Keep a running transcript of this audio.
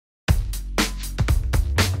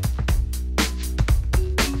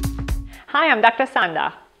Hi, I'm Dr.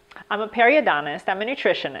 Sanda. I'm a periodontist, I'm a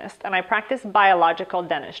nutritionist, and I practice biological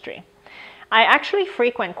dentistry. I actually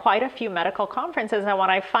frequent quite a few medical conferences, and what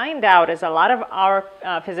I find out is a lot of our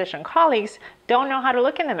physician colleagues don't know how to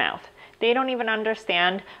look in the mouth. They don't even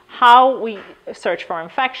understand how we search for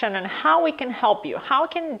infection and how we can help you. How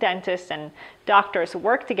can dentists and doctors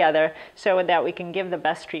work together so that we can give the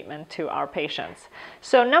best treatment to our patients?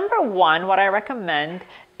 So number one, what I recommend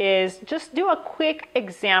is just do a quick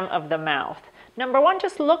exam of the mouth. Number one,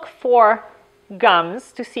 just look for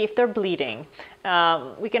gums to see if they're bleeding.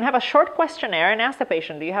 We can have a short questionnaire and ask the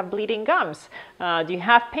patient, do you have bleeding gums? Do you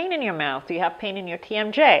have pain in your mouth? Do you have pain in your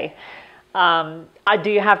TMJ? Do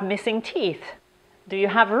you have missing teeth? Do you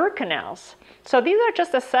have root canals? So these are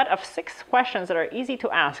just a set of 6 questions that are easy to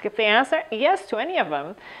ask. If they answer yes to any of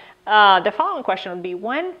them, the following question would be,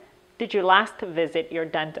 when did you last visit your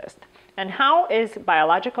dentist? And how is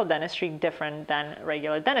biological dentistry different than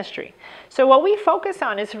regular dentistry? So what we focus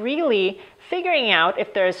on is really figuring out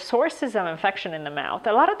if there's sources of infection in the mouth.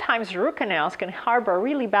 A lot of times root canals can harbor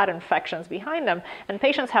really bad infections behind them, and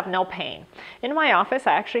patients have no pain. In my office,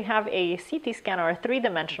 I actually have a CT scan or a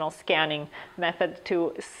 3-dimensional scanning method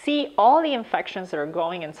to see all the infections that are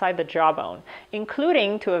going inside the jawbone,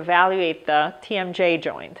 including to evaluate the TMJ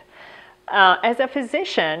joint. As a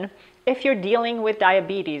physician, if you're dealing with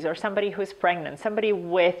diabetes or somebody who's pregnant, somebody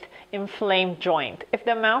with inflamed joint, if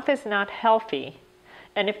the mouth is not healthy,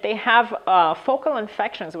 and if they have focal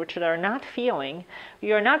infections which they're not feeling,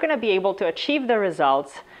 you're not going to be able to achieve the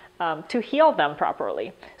results to heal them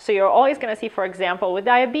properly. So you're always going to see, for example, with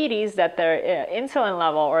diabetes, that their insulin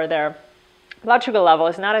level or their blood sugar level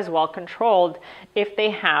is not as well controlled if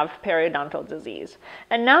they have periodontal disease.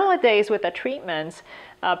 And nowadays with the treatments,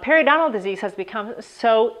 periodontal disease has become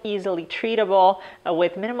so easily treatable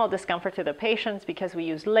with minimal discomfort to the patients, because we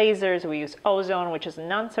use lasers, we use ozone, which is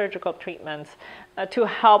non-surgical treatments, to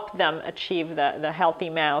help them achieve the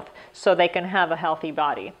healthy mouth so they can have a healthy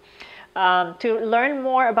body. To learn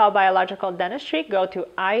more about biological dentistry, go to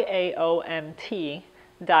iaomt.org.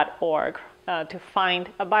 To find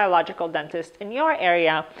a biological dentist in your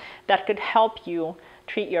area that could help you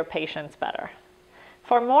treat your patients better.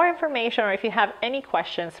 For more information, or if you have any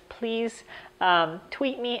questions, please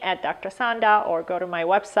tweet me at Dr. Sanda or go to my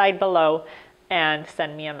website below and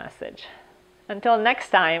send me a message. Until next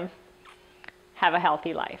time, have a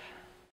healthy life.